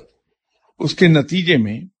محبت، اس کے نتیجے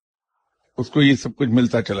میں اس کو یہ سب کچھ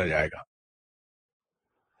ملتا چلا جائے گا.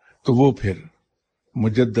 تو وہ پھر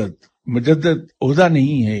مجدد عہدہ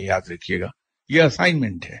نہیں ہے، یاد رکھیے گا، یہ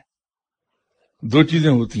اسائنمنٹ ہے. دو چیزیں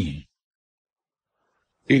ہوتی ہیں،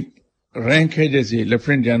 ایک رینک ہے جیسے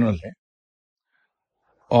لیفٹیننٹ جنرل ہے،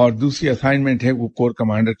 اور دوسری اسائنمنٹ ہے وہ کور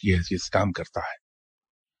کمانڈر کی حیثیت سے کام کرتا ہے.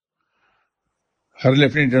 ہر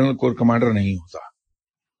لیفٹیننٹ جنرل کور کمانڈر نہیں ہوتا،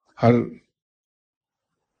 ہر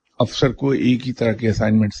افسر کو ایک ہی طرح کی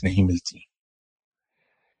اسائنمنٹس نہیں ملتی.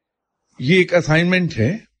 یہ ایک اسائنمنٹ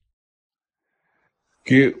ہے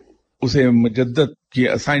کہ اسے مجدد کی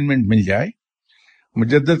اسائنمنٹ مل جائے.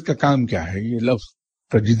 مجدد کا کام کیا ہے؟ یہ لفظ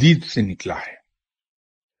تجدید سے نکلا ہے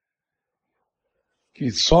کہ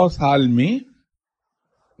 100 سال میں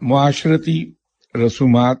معاشرتی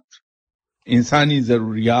رسومات، انسانی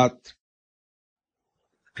ضروریات،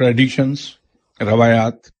 ٹریڈیشنز،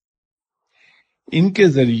 روایات، ان کے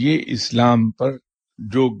ذریعے اسلام پر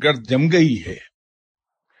جو گرد جم گئی ہے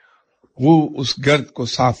وہ اس گرد کو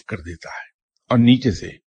صاف کر دیتا ہے، اور نیچے سے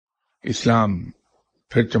اسلام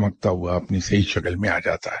پھر چمکتا ہوا اپنی صحیح شکل میں آ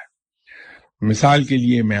جاتا ہے. مثال کے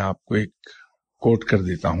لیے میں آپ کو ایک کوٹ کر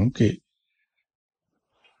دیتا ہوں کہ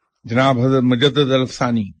جناب حضرت مجدد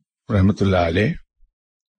الافسانی رحمۃ اللہ علیہ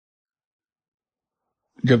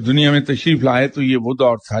جب دنیا میں تشریف لائے تو یہ وہ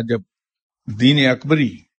دور تھا جب دین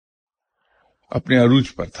اکبری اپنے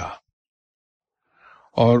عروج پر تھا،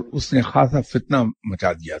 اور اس نے خاصا فتنہ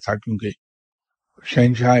مچا دیا تھا کیونکہ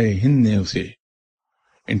شہنشاہ ہند نے اسے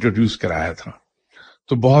انٹروڈیوس کرایا تھا.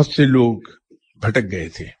 تو بہت سے لوگ بھٹک گئے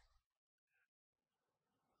تھے.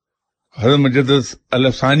 حضرت مجدد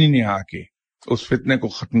الافسانی نے آ کے اس فتنے کو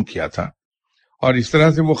ختم کیا تھا، اور اس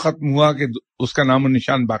طرح سے وہ ختم ہوا کہ اس کا نام و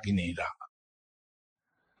نشان باقی نہیں رہا.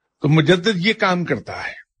 تو مجدد یہ کام کرتا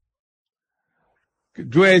ہے کہ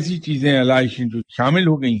جو ایسی چیزیں علائشیں جو شامل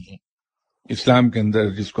ہو گئی ہیں اسلام کے اندر،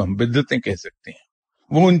 جس کو ہم بدعتیں کہہ سکتے ہیں،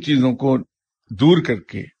 وہ ان چیزوں کو دور کر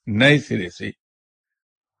کے نئے سرے سے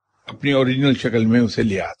اپنی اوریجنل شکل میں اسے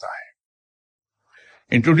لے آتا ہے.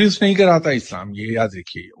 انٹروڈیوس نہیں کراتا اسلام، یہ یاد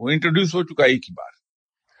رکھیے، وہ انٹروڈیوس ہو چکا ایک ہی بار،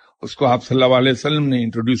 اس کو آپ صلی اللہ علیہ وسلم نے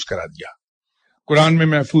انٹروڈیوس کرا دیا، قرآن میں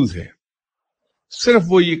محفوظ ہے۔ صرف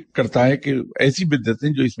وہ یہ کرتا ہے کہ ایسی بدعتیں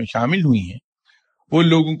جو اس میں شامل ہوئی ہیں وہ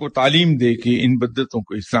لوگوں کو تعلیم دے کے ان بدعتوں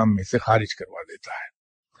کو اسلام میں سے خارج کروا دیتا ہے،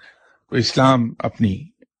 تو اسلام اپنی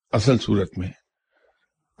اصل صورت میں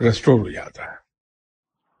ریسٹور ہو جاتا ہے۔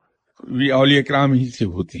 یہ اولیاء کرام ہی سے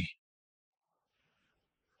ہوتے ہیں۔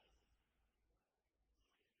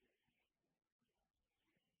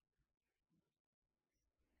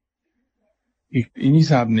 انہی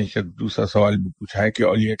صاحب نے شاید دوسرا سوال بھی پوچھا ہے کہ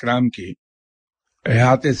اولیاء کرام کے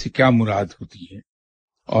احاطے سے کیا مراد ہوتی ہے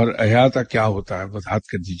اور احاطہ کیا ہوتا ہے، وضاحت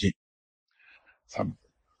کر دیجیے۔ سب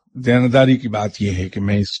دیانتداری کی بات یہ ہے کہ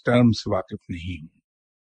میں اس ٹرم سے واقف نہیں ہوں،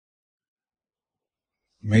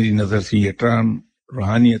 میری نظر سے یہ ٹرم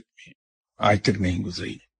روحانیت میں آج تک نہیں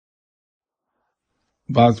گزری۔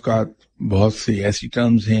 بعض اوقات بہت سے ایسی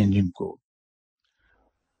ٹرمز ہیں جن کو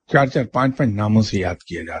 4 5 ناموں سے یاد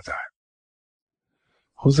کیا جاتا ہے،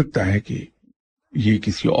 ہو سکتا ہے کہ یہ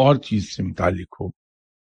کسی اور چیز سے متعلق ہو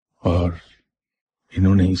اور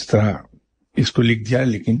انہوں نے اس طرح اس کو لکھ دیا،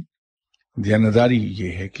 لیکن دیانتداری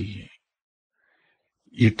یہ ہے کہ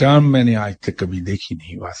یہ ٹرم میں نے آج تک کبھی دیکھی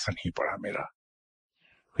نہیں، واسطہ نہیں پڑا میرا،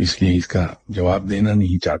 اس لیے اس کا جواب دینا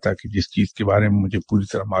نہیں چاہتا کہ جس چیز کے بارے میں مجھے پوری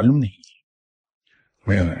طرح معلوم نہیں ہے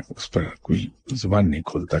میں اس پر کوئی زبان نہیں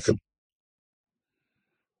کھولتا کبھی۔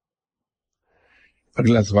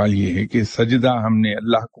 اگلا سوال یہ ہے کہ سجدہ ہم نے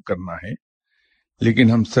اللہ کو کرنا ہے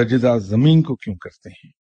لیکن ہم سجدہ زمین کو کیوں کرتے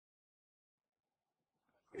ہیں؟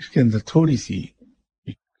 اس کے اندر تھوڑی سی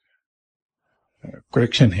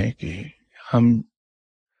کریکشن ہے کہ ہم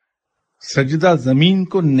سجدہ زمین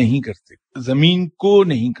کو نہیں کرتے، زمین کو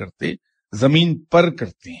نہیں کرتے، زمین پر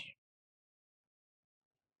کرتے ہیں۔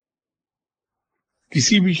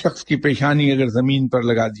 کسی بھی شخص کی پیشانی اگر زمین پر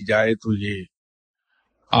لگا دی جائے تو یہ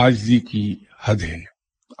عاجزی کی حد ہے،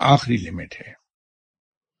 آخری لمٹ ہے،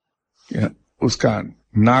 کہ اس کا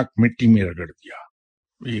ناک مٹی میں رگڑ دیا،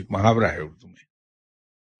 یہ ایک محاورہ ہے اردو میں۔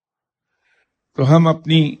 تو ہم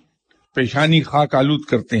اپنی پیشانی خاک آلود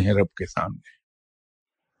کرتے ہیں رب کے سامنے،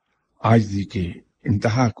 عاجزی کے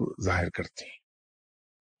انتہا کو ظاہر کرتے ہیں۔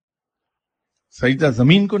 سجدہ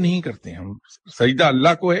زمین کو نہیں کرتے، ہم سجدہ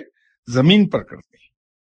اللہ کو ہے، زمین پر کرتے ہیں۔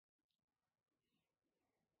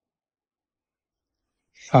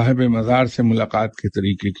 صاحب مزار سے ملاقات کے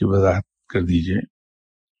طریقے کی وضاحت کر دیجئے۔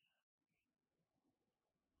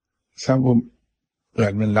 صاحب وہ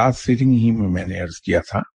لاسٹ سیٹنگ ہی میں نے عرض کیا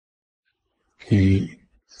تھا کہ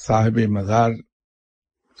صاحب مزار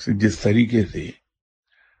سے جس طریقے سے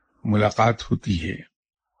ملاقات ہوتی ہے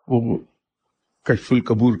وہ کشف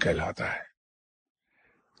القبور کہلاتا ہے۔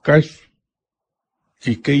 کشف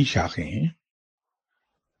کی کئی شاخیں ہیں،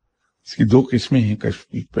 اس کی 2 قسمیں ہیں۔ کشف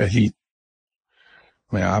کی پہلی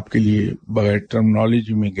میں آپ کے لیے بغیر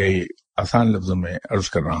ٹرمنالوجی میں گئے آسان لفظوں میں عرض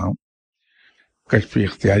کر رہا ہوں، کشف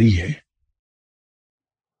اختیاری ہے،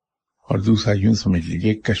 اور دوسرا یوں سمجھ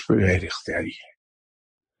لیجئے کشف غیر اختیاری ہے۔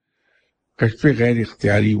 کشف غیر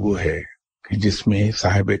اختیاری وہ ہے کہ جس میں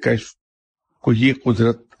صاحب کشف کو یہ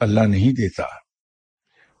قدرت اللہ نہیں دیتا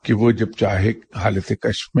کہ وہ جب چاہے حالت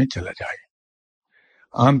کشف میں چلا جائے۔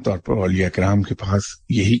 عام طور پر اولیاء کرام کے پاس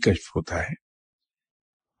یہی کشف ہوتا ہے،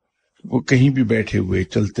 وہ کہیں بھی بیٹھے ہوئے،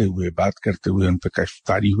 چلتے ہوئے، بات کرتے ہوئے ان پہ کشف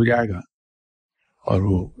طاری ہو جائے گا اور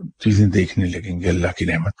وہ چیزیں دیکھنے لگیں گے اللہ کی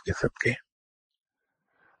رحمت کے صدقے۔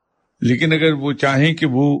 لیکن اگر وہ چاہیں کہ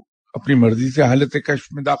وہ اپنی مرضی سے حالت کشف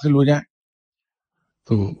میں داخل ہو جائیں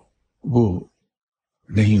تو وہ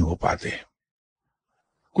نہیں ہو پاتے۔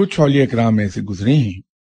 کچھ اولیاء کرام ایسے گزرے ہیں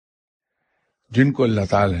جن کو اللہ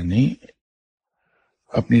تعالی نے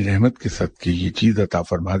اپنی رحمت کے صدقے یہ چیز عطا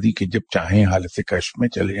فرما دی کہ جب چاہیں حالت کشف میں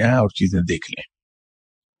چلے جائیں اور چیزیں دیکھ لیں۔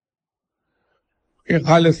 یہ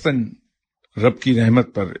خالصاً رب کی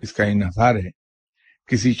رحمت پر اس کا انحصار ہے،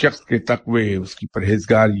 کسی شخص کے تقوی، اس کی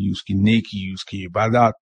پرہیزگاری، اس کی نیکی، اس کی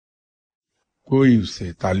عبادات، کوئی اس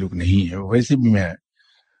سے تعلق نہیں ہے۔ ویسے بھی میں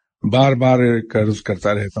بار بار عرض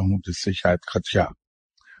کرتا رہتا ہوں، جس سے شاید خدشہ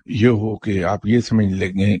یہ ہو کہ آپ یہ سمجھ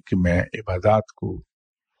لیں کہ میں عبادات کو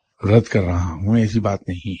رد کر رہا ہوں، ایسی بات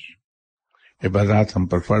نہیں ہے۔ عبادات ہم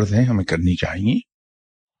پر فرض ہیں، ہمیں کرنی چاہیے،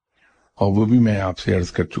 اور وہ بھی میں آپ سے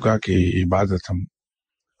عرض کر چکا کہ عبادت ہم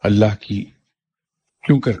اللہ کی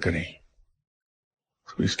کیوں کریں۔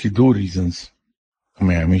 تو اس کی 2 ریزنز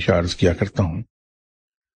میں ہمیشہ عرض کیا کرتا ہوں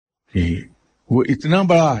کہ وہ اتنا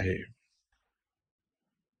بڑا ہے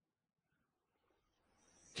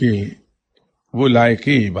کہ وہ لائق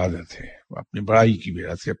عبادت ہے، اپنی بڑائی کی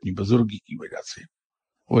وجہ سے، اپنی بزرگی کی وجہ سے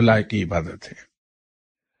وہ لائق عبادت ہے۔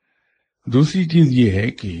 دوسری چیز یہ ہے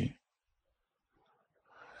کہ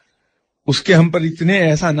اس کے ہم پر اتنے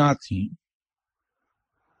احسانات ہیں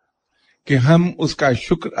کہ ہم اس کا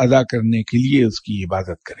شکر ادا کرنے کے لیے اس کی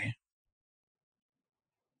عبادت کریں،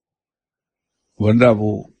 ورنہ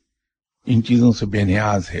وہ ان چیزوں سے بے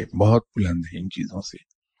نیاز ہے، بہت بلند ہے ان چیزوں سے،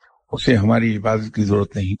 اسے ہماری عبادت کی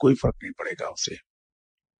ضرورت نہیں، کوئی فرق نہیں پڑے گا اسے۔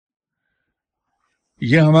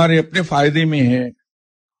 یہ ہمارے اپنے فائدے میں ہے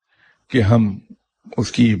کہ ہم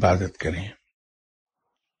اس کی عبادت کریں۔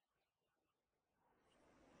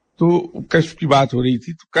 تو کشف کی بات ہو رہی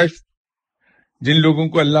تھی، تو کشف جن لوگوں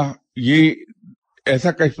کو اللہ یہ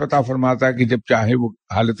ایسا کشف عطا فرماتا ہے کہ جب چاہے وہ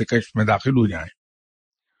حالت کشف میں داخل ہو جائیں،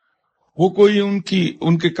 وہ کوئی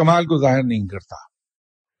ان کے کمال کو ظاہر نہیں کرتا،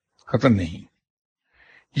 ختم نہیں،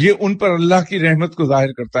 یہ ان پر اللہ کی رحمت کو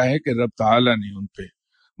ظاہر کرتا ہے کہ رب تعالی نے ان پہ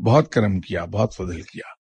بہت کرم کیا، بہت فضل کیا،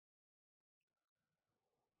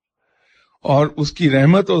 اور اس کی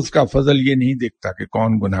رحمت اور اس کا فضل یہ نہیں دیکھتا کہ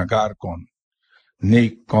کون گناہگار، کون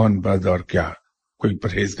نیک، کون بد، اور کیا کوئی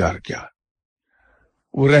پرہیزگار کیا۔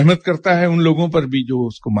 وہ رحمت کرتا ہے ان لوگوں پر بھی جو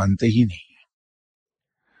اس کو مانتے ہی نہیں،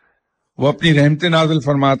 وہ اپنی رحمت نازل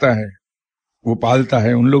فرماتا ہے، وہ پالتا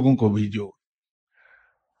ہے ان لوگوں کو بھی جو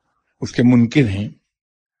اس کے منکر ہیں،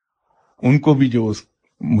 ان کو بھی جو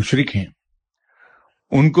مشرک ہیں،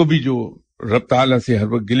 ان کو بھی جو رب تعالیٰ سے ہر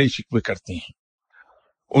وقت گلے شکوے کرتے ہیں،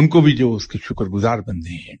 ان کو بھی جو اس کے شکر گزار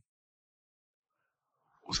بندے ہیں۔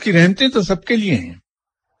 اس کی رحمتیں تو سب کے لیے ہیں۔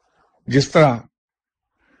 جس طرح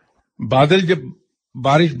بادل جب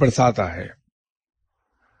بارش برساتا ہے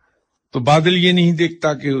تو بادل یہ نہیں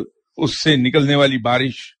دیکھتا کہ اس سے نکلنے والی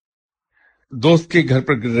بارش دوست کے گھر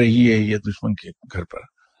پر گر رہی ہے یا دشمن کے گھر پر،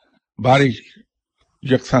 بارش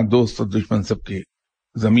یکساں دوست اور دشمن سب کے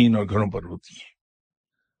زمین اور گھروں پر ہوتی ہے۔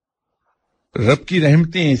 رب کی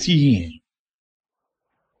رحمتیں ایسی ہی ہیں۔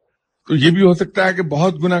 تو یہ بھی ہو سکتا ہے کہ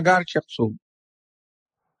بہت گناہگار شخص ہو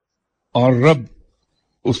اور رب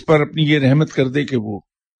اس پر اپنی یہ رحمت کر دے کہ وہ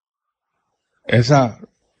ایسا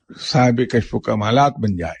صاحب کشف و کمالات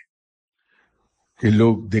بن جائے کہ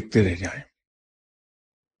لوگ دیکھتے رہ جائیں۔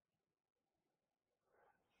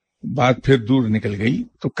 بات پھر دور نکل گئی۔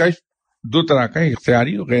 تو کشف دو طرح کا ہے،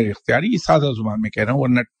 اختیاری اور غیر اختیاری۔ اس سادہ زبان میں کہہ رہا ہوں،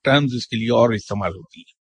 ورنہ ٹرمز اس کے لیے اور استعمال ہوتی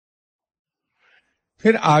ہیں۔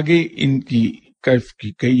 پھر آگے ان کی کشف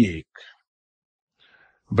کی کئی ایک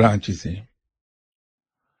برانچز ہیں،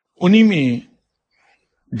 انہی میں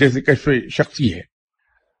جیسے کشف شخصی ہے،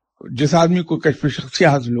 جس آدمی کو کشف شخصی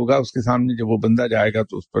حاصل ہوگا اس کے سامنے جب وہ بندہ جائے گا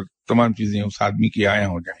تو اس پر تمام چیزیں اس آدمی کی آیا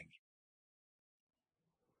ہو جائیں گی۔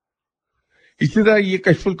 اسی طرح یہ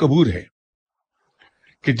کشف القبور ہے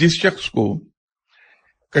کہ جس شخص کو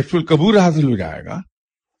کشف القبور حاصل ہو جائے گا،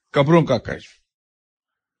 قبروں کا کشف،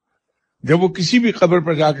 جب وہ کسی بھی قبر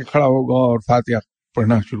پر جا کے کھڑا ہوگا اور فاتحہ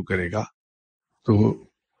پڑھنا شروع کرے گا تو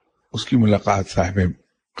اس کی ملاقات صاحب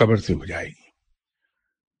قبر سے ہو جائے گی۔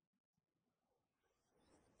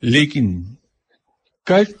 لیکن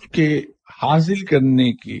کشف کے حاصل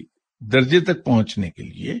کرنے کے درجے تک پہنچنے کے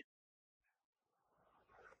لیے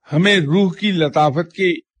ہمیں روح کی لطافت کے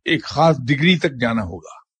ایک خاص ڈگری تک جانا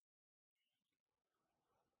ہوگا،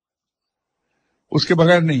 اس کے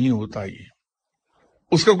بغیر نہیں ہوتا۔ یہ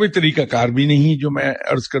اس کا کوئی طریقہ کار بھی نہیں جو میں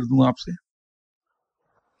عرض کر دوں آپ سے،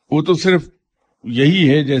 وہ تو صرف یہی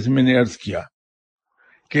ہے جیسے میں نے عرض کیا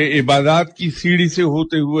کہ عبادات کی سیڑھی سے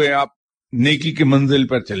ہوتے ہوئے آپ نیکی کے منزل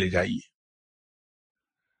پر چلے جائیے،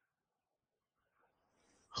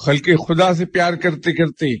 خلق خدا سے پیار کرتے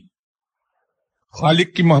کرتے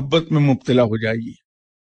خالق کی محبت میں مبتلا ہو جائیے۔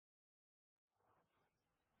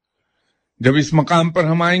 جب اس مقام پر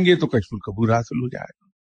ہم آئیں گے تو کشف القبور حاصل ہو جائے گا،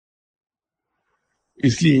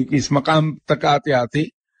 اس لیے کہ اس مقام تک آتے آتے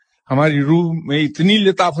ہماری روح میں اتنی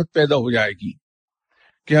لطافت پیدا ہو جائے گی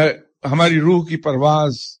کہ ہماری روح کی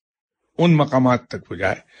پرواز ان مقامات تک ہو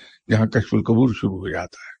جائے جہاں کشف القبور شروع ہو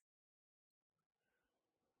جاتا ہے۔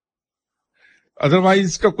 ادروائز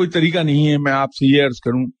اس کا کوئی طریقہ نہیں ہے۔ میں آپ سے یہ عرض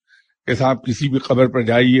کروں کہ صاحب کسی بھی قبر پر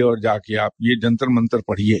جائیے اور جا کے آپ یہ جنتر منتر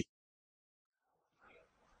پڑھیے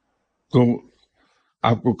تو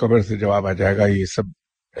آپ کو قبر سے جواب آ جائے گا یہ سب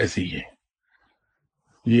ایسے ہی ہے،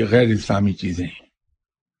 یہ غیر اسلامی چیزیں ہیں،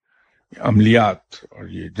 عملیات اور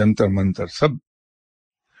یہ جنتر منتر سب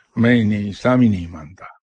میں انہیں اسلامی نہیں مانتا۔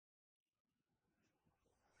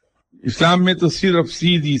 اسلام میں تو صرف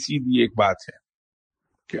سیدھی ایک بات ہے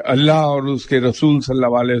کہ اللہ اور اس کے رسول صلی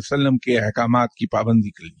اللہ علیہ وسلم کے احکامات کی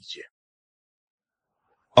پابندی کر لیجیے،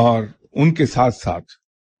 اور ان کے ساتھ ساتھ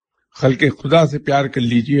خلق خدا سے پیار کر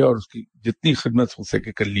لیجیے اور اس کی جتنی خدمت ہو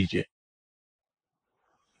سکے کر لیجیے،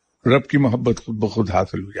 رب کی محبت خود بخود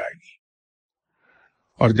حاصل ہو جائے گی۔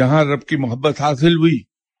 اور جہاں رب کی محبت حاصل ہوئی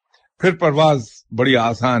پھر پرواز بڑی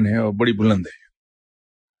آسان ہے اور بڑی بلند ہے۔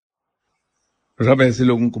 رب ایسے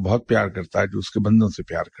لوگوں کو بہت پیار کرتا ہے جو اس کے بندوں سے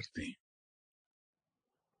پیار کرتے ہیں.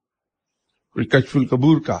 کوئی کشف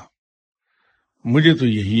القبور کا مجھے تو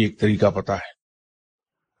یہی ایک طریقہ پتا ہے،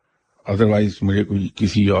 ادروائز مجھے کوئی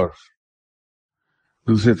کسی اور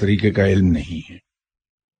دوسرے طریقے کا علم نہیں ہے.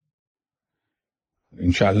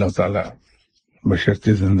 انشاءاللہ تعالی بشرط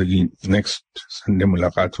زندگی نیکسٹ سنڈے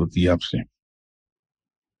ملاقات ہوتی ہے آپ سے.